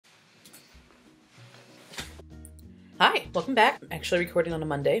Hi, welcome back. I'm actually recording on a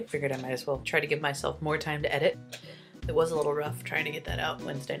Monday. Figured I might as well try to give myself more time to edit. It was a little rough trying to get that out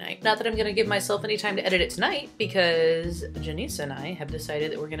Wednesday night. Not that I'm gonna give myself any time to edit it tonight, because Janice and I have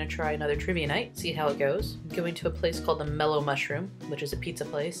decided that we're gonna try another trivia night, see how it goes. I'm going to a place called the Mellow Mushroom, which is a pizza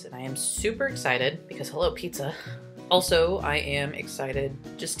place, and I am super excited because hello pizza. Also, I am excited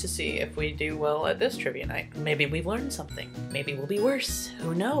just to see if we do well at this trivia night. Maybe we've learned something. Maybe we'll be worse.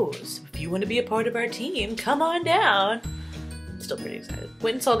 Who knows? If you want to be a part of our team, come on down. I'm still pretty excited.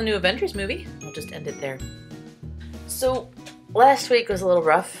 Went and saw the new Avengers movie. I'll just end it there. So, last week was a little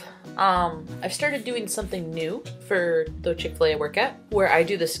rough. I've started doing something new for the Chick-fil-A I work at, where I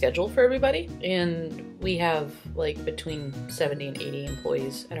do the schedule for everybody, and we have like between 70 and 80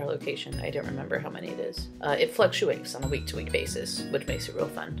 employees at our location. I don't remember how many it is. It fluctuates on a week-to-week basis, which makes it real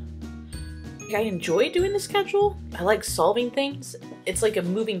fun. I enjoy doing the schedule. I like solving things. It's like a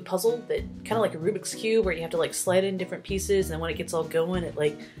moving puzzle that kind of like a Rubik's Cube where you have to like slide in different pieces, and then when it gets all going, it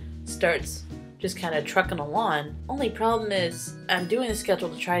like starts just kind of trucking along. Only problem is I'm doing a schedule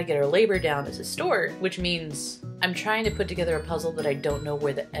to try to get our labor down as a store, which means I'm trying to put together a puzzle that I don't know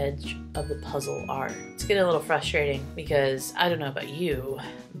where the edge of the puzzle are. It's getting a little frustrating because I don't know about you,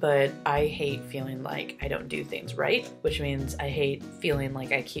 but I hate feeling like I don't do things right, which means I hate feeling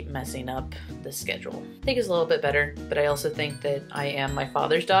like I keep messing up the schedule. I think it's a little bit better, but I also think that I am my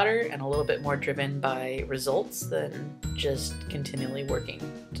father's daughter and a little bit more driven by results than just continually working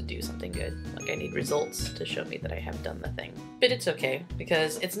to do something good. Like I need results to show me that I have done the thing. But it's okay,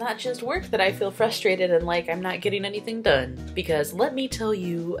 because it's not just work that I feel frustrated and like I'm not getting anything done. Because let me tell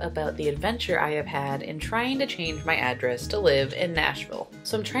you about the adventure I have had in trying to change my address to live in Nashville.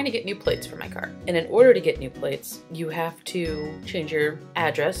 So I'm trying to get new plates for my car. And in order to get new plates, you have to change your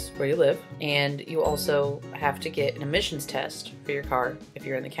address where you live, and you also have to get an emissions test for your car if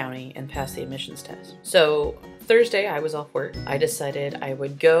you're in the county and pass the emissions test. So Thursday, I was off work. I decided I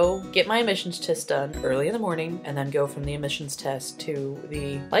would go get my emissions test done early in the morning and then go from the emissions test to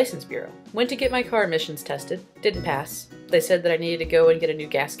the license bureau. Went to get my car emissions tested, didn't pass. They said that I needed to go and get a new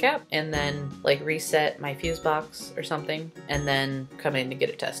gas cap and then like reset my fuse box or something and then come in to get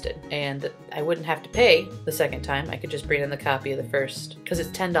it tested. And I wouldn't have to pay the second time. I could just bring in the copy of the first, because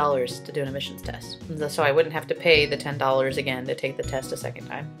it's $10 to do an emissions test. So I wouldn't have to pay the $10 again to take the test a second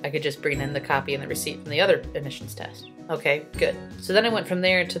time. I could just bring in the copy and the receipt from the other emissions test. Okay, good. So then I went from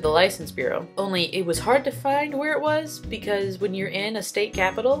there to the license bureau. Only it was hard to find where it was, because when you're in a state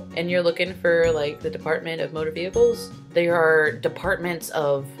capital and you're looking for like the Department of Motor Vehicles, there are departments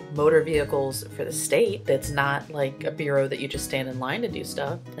of motor vehicles for the state that's not like a bureau that you just stand in line to do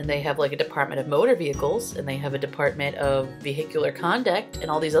stuff. And they have like a Department of Motor Vehicles, and they have a Department of Vehicular Conduct,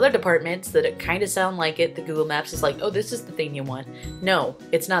 and all these other departments that kind of sound like it. The Google Maps is like, oh, this is the thing you want. No,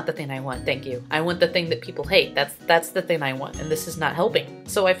 it's not the thing I want, thank you. I want the thing that people hate. That's the thing I want, and this is not helping.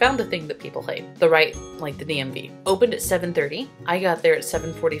 So I found the thing that people hate. The right, like the DMV. Opened at 7:30. I got there at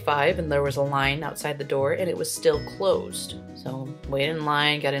 7:45, and there was a line outside the door, and it was still closed. So waited in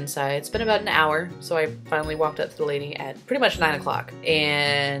line, got inside. It's been about an hour, so I finally walked up to the lady at pretty much 9 o'clock.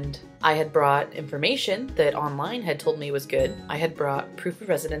 And I had brought information that online had told me was good. I had brought proof of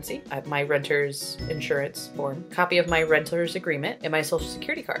residency, my renter's insurance form, copy of my renter's agreement, and my social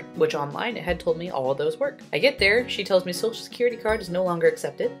security card, which online it had told me all of those work. I get there, she tells me social security card is no longer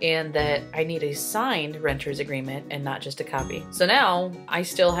accepted and that I need a signed renter's agreement and not just a copy. So now I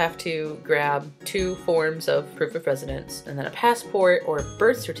still have to grab 2 forms of proof of residence and then a passport or a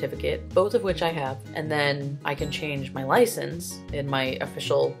birth certificate, both of which I have, and then I can change my license in my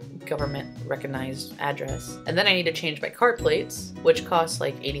official government recognized address. And then I need to change my car plates, which costs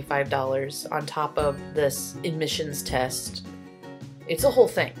like $85 on top of this emissions test. It's a whole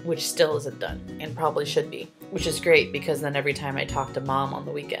thing, which still isn't done and probably should be, which is great because then every time I talk to mom on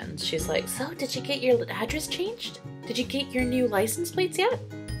the weekends, she's like, so did you get your address changed? Did you get your new license plates yet?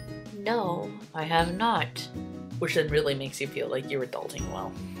 No, I have not. Which then really makes you feel like you're adulting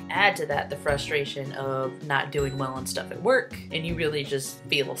well. Add to that the frustration of not doing well on stuff at work, and you really just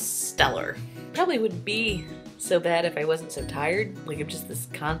feel stellar. Probably wouldn't be so bad if I wasn't so tired. Like I'm just this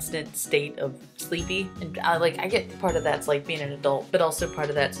constant state of sleepy, and I get part of that's like being an adult, but also part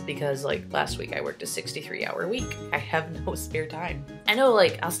of that's because like last week I worked a 63-hour week. I have no spare time. I know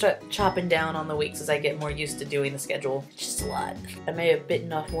like I'll start chopping down on the weeks as I get more used to doing the schedule. It's just a lot. I may have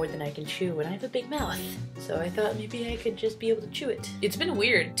bitten off more than I can chew, and I have a big mouth. So I thought maybe I could just be able to chew it. It's been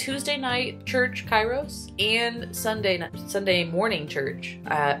weird. Tuesday night church Kairos and Sunday morning church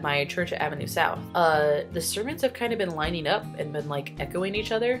at my church at Avenue South. The sermon sermons have kind of been lining up and been like echoing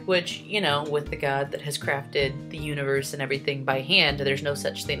each other, which, you know, with the God that has crafted the universe and everything by hand, there's no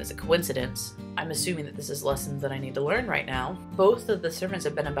such thing as a coincidence. I'm assuming that this is lessons that I need to learn right now. Both of the sermons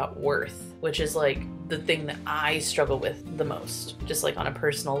have been about worth, which is like the thing that I struggle with the most, just like on a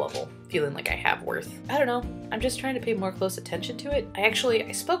personal level, feeling like I have worth. I don't know. I'm just trying to pay more close attention to it.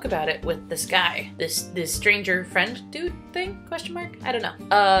 I spoke about it with this guy, this stranger friend dude thing, question mark? I don't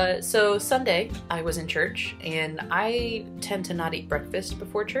know. So Sunday I was in church, and I tend to not eat breakfast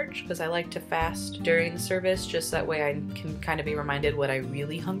before church because I like to fast during the service, just that way I can kind of be reminded what I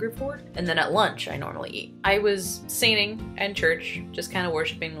really hunger for. And then at lunch I normally eat. I was singing in church, just kind of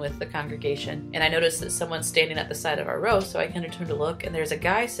worshiping with the congregation, and I noticed that someone's standing at the side of our row, so I kind of turned to look, and there's a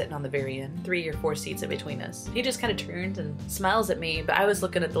guy sitting on the very end, 3 or 4 seats in between us. He just kind of turns and smiles at me, but I was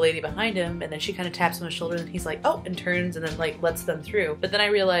looking at the lady behind him, and then she kind of taps on his shoulder, and he's like, oh, and turns and then like lets them through. But then I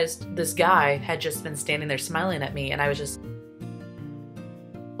realized this guy had just been standing there smiling at me, and I was just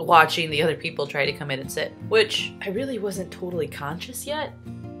watching the other people try to come in and sit, which I really wasn't totally conscious yet,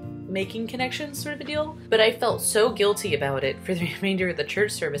 making connections sort of a deal, but I felt so guilty about it for the remainder of the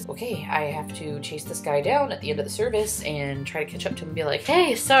church service. Okay, I have to chase this guy down at the end of the service and try to catch up to him and be like,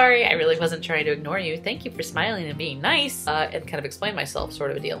 hey, sorry, I really wasn't trying to ignore you. Thank you for smiling and being nice, and kind of explain myself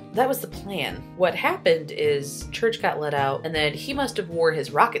sort of a deal. That was the plan. What happened is church got let out, and then he must have wore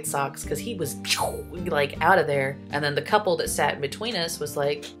his rocket socks because he was like out of there, and then the couple that sat in between us was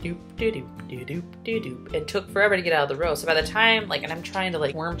like doop doop doop doop doop doop. It took forever to get out of the row, so by the time and I'm trying to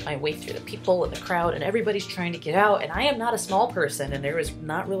like worm my way through the people and the crowd, and everybody's trying to get out, and I am not a small person, and there was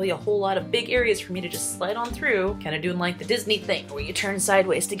not really a whole lot of big areas for me to just slide on through, kind of doing like the Disney thing where you turn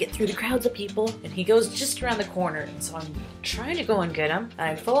sideways to get through the crowds of people, and he goes just around the corner, and so I'm trying to go and get him, and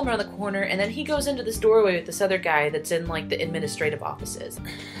I follow him around the corner, and then he goes into this doorway with this other guy that's in like the administrative offices.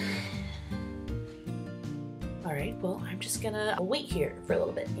 Alright, well, I'm just gonna wait here for a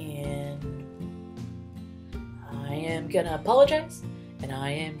little bit, and I am gonna apologize, and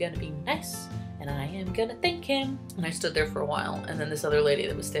I am gonna be nice, and I am gonna thank him. And I stood there for a while, and then this other lady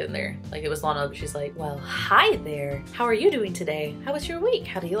that was standing there, like it was long enough, she's like, well, hi there. How are you doing today? How was your week?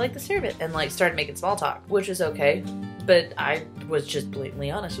 How do you like the service? And like started making small talk, which is okay. But I was just blatantly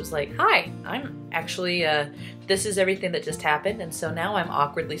honest, was like, hi, I'm actually, this is everything that just happened, and so now I'm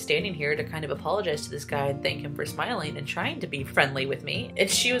awkwardly standing here to kind of apologize to this guy and thank him for smiling and trying to be friendly with me. And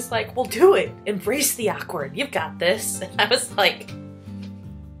she was like, well, do it. Embrace the awkward. You've got this. And I was like,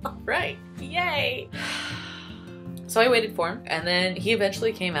 all right, yay. So I waited for him, and then he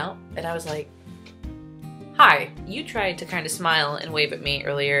eventually came out, and I was like, hi, you tried to kind of smile and wave at me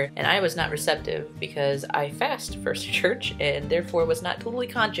earlier, and I was not receptive because I fast for church and therefore was not totally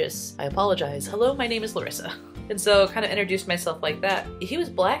conscious. I apologize. Hello, my name is Larissa. And so kind of introduced myself like that. He was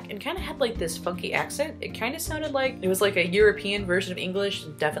black and kind of had like this funky accent. It kind of sounded like it was like a European version of English,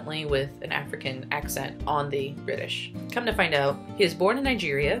 definitely with an African accent on the British. Come to find out, he was born in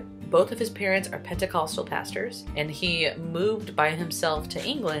Nigeria. Both of his parents are Pentecostal pastors, and he moved by himself to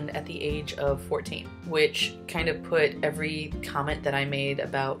England at the age of 14, which kind of put every comment that I made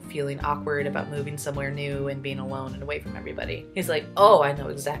about feeling awkward about moving somewhere new and being alone and away from everybody. He's like, oh, I know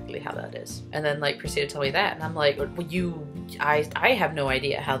exactly how that is. And then like proceeded to tell me that, and I'm like, well, I have no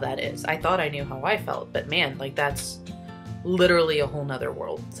idea how that is. I thought I knew how I felt, but man, like that's literally a whole nother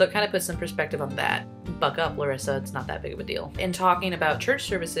world. So it kind of puts some perspective on that. Buck up, Larissa, it's not that big of a deal. In talking about church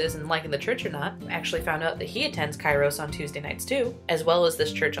services and liking the church or not, I actually found out that he attends Kairos on Tuesday nights too, as well as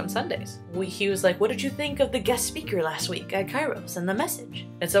this church on Sundays. He was like, what did you think of the guest speaker last week at Kairos and the message?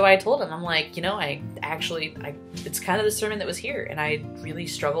 And so I told him, I'm like, you know, it's kind of the sermon that was here, and I really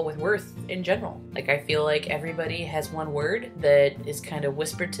struggle with worth in general. Like, I feel like everybody has one word that is kind of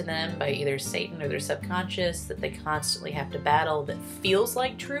whispered to them by either Satan or their subconscious that they constantly have to battle, that feels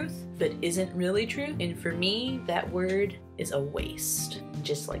like truth but isn't really truth. And for me, that word is a waste,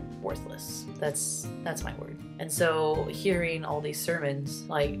 just like worthless. That's my word. And so hearing all these sermons,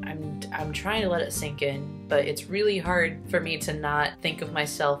 like I'm trying to let it sink in, but it's really hard for me to not think of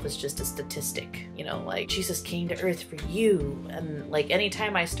myself as just a statistic, you know, like Jesus came to earth for you. And like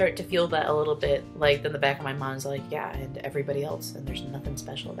anytime I start to feel that a little bit, like then the back of my mind's like, yeah, and everybody else, and there's nothing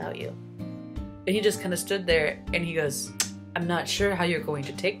special about you. And he just kind of stood there and he goes, I'm not sure how you're going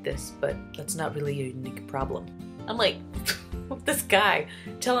to take this, but that's not really a unique problem. I'm like, this guy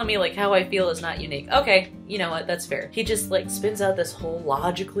telling me like how I feel is not unique. Okay, you know what, that's fair. He just like spins out this whole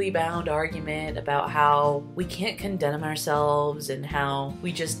logically bound argument about how we can't condemn ourselves and how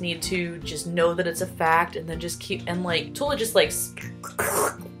we just need to just know that it's a fact and then just keep, and like totally just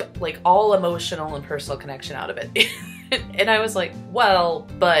like all emotional and personal connection out of it. And I was like, well,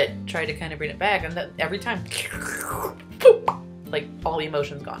 but tried to kind of bring it back. And then every time, like all the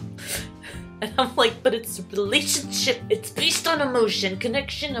emotions gone. And I'm like, but it's a relationship. It's based on emotion,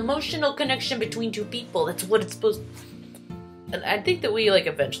 connection, emotional connection between two people. That's what it's supposed to. And I think that we like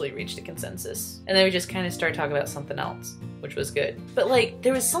eventually reached a consensus. And then we just kind of started talking about something else, which was good. But like,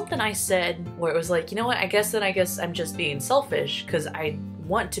 there was something I said where it was like, you know what? I guess I'm just being selfish because I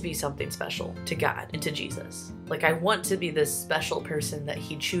want to be something special to God and to Jesus. Like, I want to be this special person that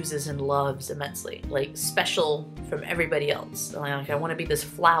he chooses and loves immensely. Like, special from everybody else. Like, I want to be this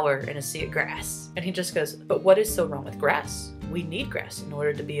flower in a sea of grass. And he just goes, but what is so wrong with grass? We need grass in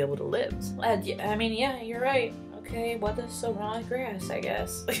order to be able to live. I mean, yeah, you're right. Okay, what is so wrong with grass, I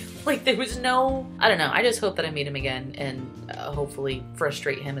guess? Like, there was no... I don't know. I just hope that I meet him again and hopefully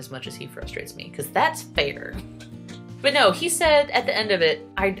frustrate him as much as he frustrates me, because that's fair. But no, he said at the end of it,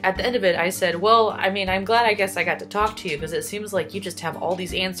 I said, well, I mean, I'm glad I guess I got to talk to you because it seems like you just have all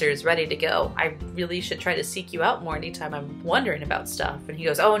these answers ready to go. I really should try to seek you out more anytime I'm wondering about stuff. And he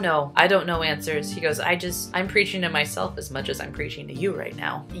goes, oh no, I don't know answers. He goes, I'm preaching to myself as much as I'm preaching to you right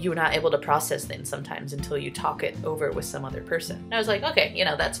now. You're not able to process things sometimes until you talk it over with some other person. And I was like, okay, you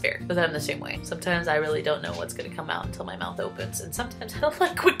know, that's fair. But I'm the same way. Sometimes I really don't know what's going to come out until my mouth opens. And sometimes I don't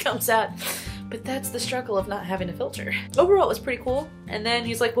like what comes out. But that's the struggle of not having a filter. Overall, it was pretty cool. And then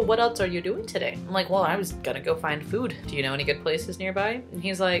he's like, well, what else are you doing today? I'm like, well, I was gonna go find food. Do you know any good places nearby? And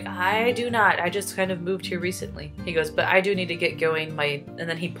he's like, I do not. I just kind of moved here recently. He goes, but I do need to get going. And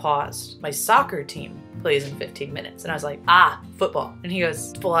then he paused. My soccer team plays in 15 minutes. And I was like, football. And he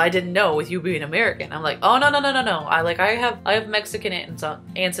goes, well, I didn't know with you being American. I'm like, oh, no. I have Mexican aunts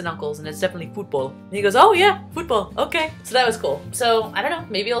and uncles, and it's definitely football. And he goes, oh yeah, football. Okay. So that was cool. So I don't know,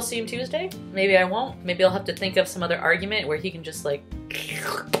 maybe I'll see him Tuesday. Maybe I won't. Maybe I'll have to think of some other argument where he can just like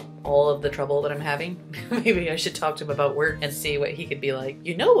all of the trouble that I'm having. Maybe I should talk to him about work and see what he could be like,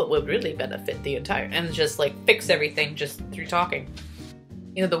 you know what would really benefit the entire, and just like fix everything just through talking.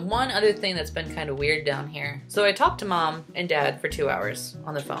 You know, the one other thing that's been kind of weird down here. So I talked to mom and dad for 2 hours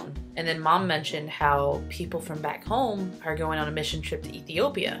on the phone. And then mom mentioned how people from back home are going on a mission trip to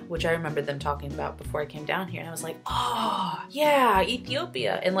Ethiopia, which I remember them talking about before I came down here. And I was like, oh, yeah,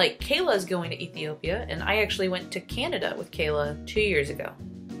 Ethiopia. And like Kayla's going to Ethiopia. And I actually went to Canada with Kayla 2 years ago.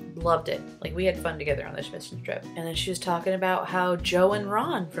 Loved it. Like, we had fun together on this mission trip. And then she was talking about how Joe and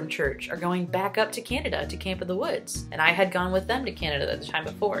Ron from church are going back up to Canada to Camp in the Woods. And I had gone with them to Canada the time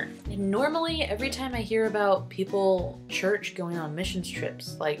before. And normally, every time I hear about people, church going on missions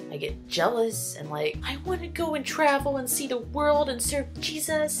trips, like, I get jealous and like, I want to go and travel and see the world and serve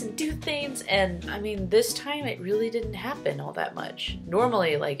Jesus and do things. And I mean, this time it really didn't happen all that much.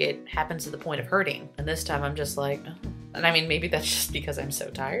 Normally, like, it happens to the point of hurting. And this time I'm just like, oh. And I mean, maybe that's just because I'm so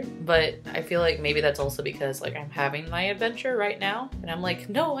tired, but I feel like maybe that's also because like I'm having my adventure right now. And I'm like,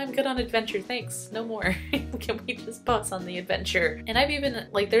 no, I'm good on adventure. Thanks. No more. Can we just pause on the adventure? And I've even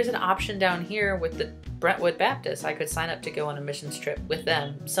like, there's an option down here with the Brentwood Baptist. I could sign up to go on a missions trip with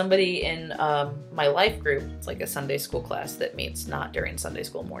them. Somebody in my life group, it's like a Sunday school class that meets not during Sunday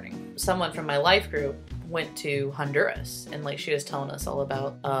school morning. Someone from my life group went to Honduras, and like she was telling us all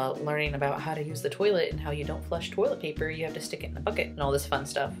about learning about how to use the toilet and how you don't flush toilet paper, you have to stick it in a bucket and all this fun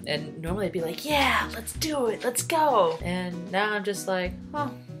stuff. And normally I'd be like, yeah, let's do it, let's go. And now I'm just like,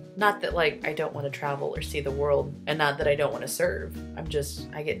 oh. Not that like I don't want to travel or see the world, and not that I don't want to serve.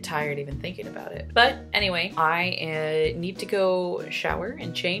 I get tired even thinking about it. But anyway, I need to go shower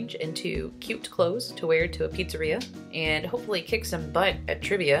and change into cute clothes to wear to a pizzeria and hopefully kick some butt at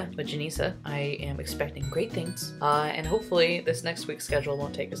trivia with Janisa. I am expecting great things. And hopefully this next week's schedule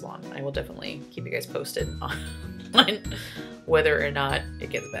won't take as long. I will definitely keep you guys posted on whether or not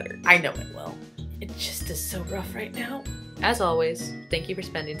it gets better. I know it will. It just is so rough right now. As always, thank you for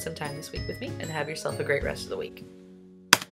spending some time this week with me, and have yourself a great rest of the week.